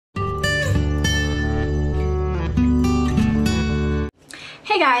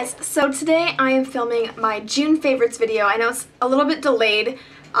guys, so today I am filming my June favorites video. I know it's a little bit delayed,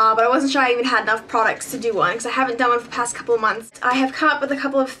 but I wasn't sure I even had enough products to do one because I haven't done one for the past couple of months. I have come up with a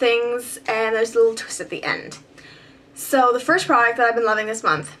couple of things and there's a little twist at the end. So the first product that I've been loving this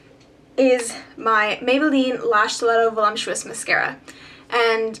month is my Maybelline Lash Stiletto Voluptuous Mascara.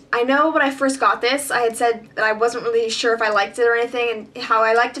 And I know when I first got this, I had said that I wasn't really sure if I liked it or anything, and how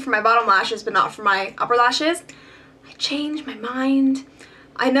I liked it for my bottom lashes but not for my upper lashes. I changed my mind.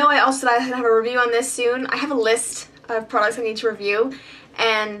 I know I also said I was going to have a review on this soon. I have a list of products I need to review,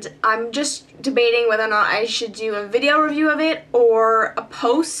 and I'm just debating whether or not I should do a video review of it or a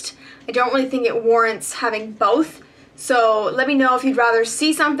post. I don't really think it warrants having both, so let me know if you'd rather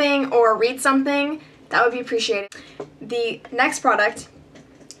see something or read something. That would be appreciated. The next product,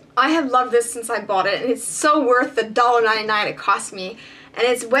 I have loved this since I bought it, and it's so worth the $1.99 it cost me, and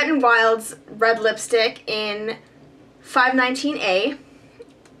it's Wet n Wild's red lipstick in 519A.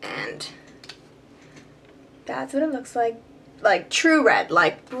 And that's what it looks like true red,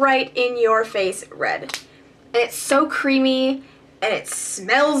 like bright in your face red. And it's so creamy and it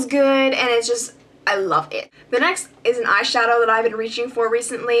smells good and it's just, I love it. The next is an eyeshadow that I've been reaching for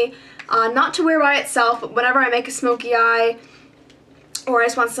recently, not to wear by itself, but whenever I make a smoky eye or I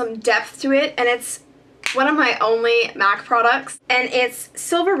just want some depth to it, and it's one of my only MAC products, and it's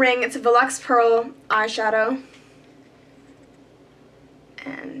Silver Ring. It's a Volux Pearl eyeshadow.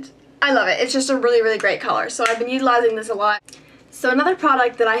 And I love it. It's just a really, really great color. So I've been utilizing this a lot. So another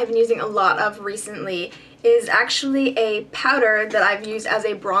product that I have been using a lot of recently is actually a powder that I've used as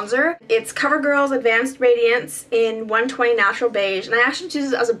a bronzer. It's CoverGirl's Advanced Radiance in 120 Natural Beige, and I actually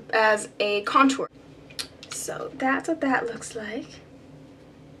use it as a contour. So that's what that looks like.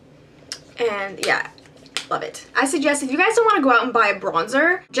 And yeah, love it. I suggest if you guys don't want to go out and buy a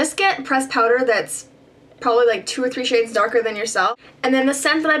bronzer, just get pressed powder that's probably like 2 or 3 shades darker than yourself. And then the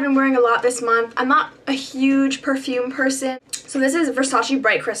scent that I've been wearing a lot this month, I'm not a huge perfume person, so this is Versace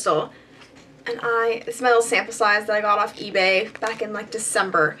Bright Crystal. And this is my little sample size that I got off eBay back in like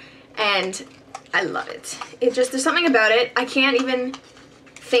December, and I love it. It just, there's something about it. I can't even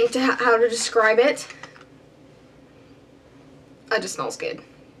think how to describe it. It just smells good.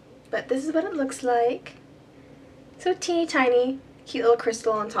 But this is what it looks like. So teeny tiny, cute little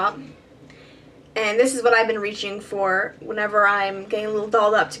crystal on top. And this is what I've been reaching for whenever I'm getting a little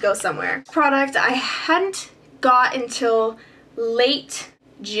dolled up to go somewhere. Product I hadn't got until late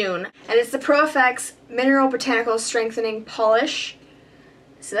June, and it's the Pro Effects Mineral Botanical Strengthening Polish.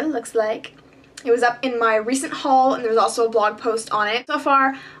 This is what it looks like. It was up in my recent haul, and there was also a blog post on it. So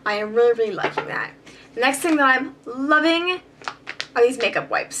far, I am really, really liking that. The next thing that I'm loving are these makeup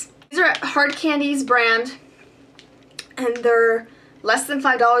wipes. These are Hard Candy's brand, and they're less than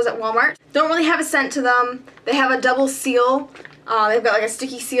 $5 at Walmart. Don't really have a scent to them. They have a double seal. They've got like a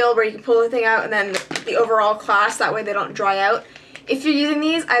sticky seal where you can pull the thing out, and then the overall class, that way they don't dry out. If you're using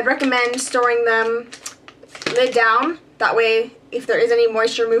these, I'd recommend storing them lid down. That way, if there is any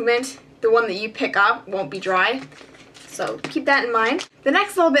moisture movement, the one that you pick up won't be dry. So keep that in mind. The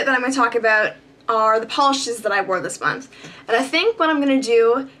next little bit that I'm going to talk about are the polishes that I wore this month. And I think what I'm going to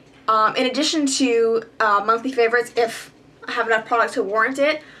do, in addition to monthly favorites, if I have enough product to warrant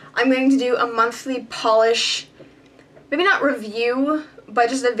it, I'm going to do a monthly polish, maybe not review, but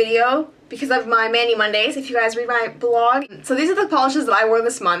just a video because of my Mani Mondays, if you guys read my blog. So these are the polishes that I wore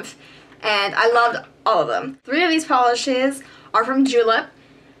this month, and I loved all of them. 3 of these polishes are from Julep.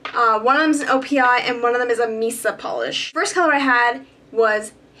 One of them is an OPI, and one of them is a Misa polish. First color I had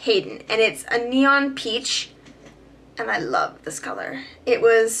was Hayden, and it's a neon peach, and I love this color. It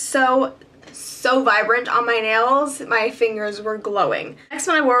was so vibrant on my nails, my fingers were glowing. Next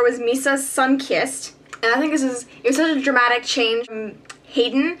one I wore was Misa's Sun Kissed, and I think it was such a dramatic change from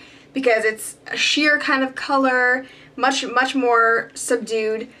Hayden because it's a sheer kind of color, much more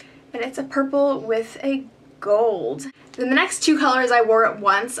subdued, and it's a purple with a gold. Then the next 2 colors I wore at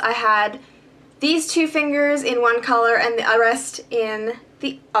once, I had these 2 fingers in one color and the rest in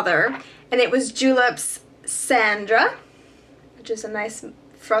the other, and it was Julep's Sandra, which is a nice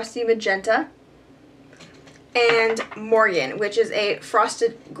frosty magenta, and Morgan, which is a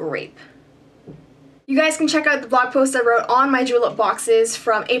frosted grape. You guys can check out the blog post I wrote on my Julep boxes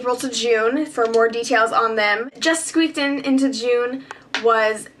from April to June for more details on them. Just squeaked into June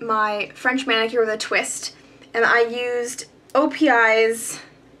was my French manicure with a twist, and I used OPI's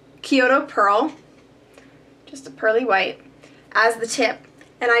Kyoto Pearl, just a pearly white, as the tip,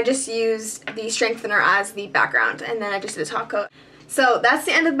 and I just used the strengthener as the background, and then I just did a top coat. So that's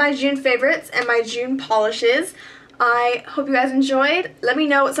the end of my June favorites and my June polishes. I hope you guys enjoyed. Let me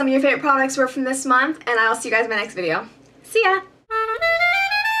know what some of your favorite products were from this month, and I'll see you guys in my next video. See ya!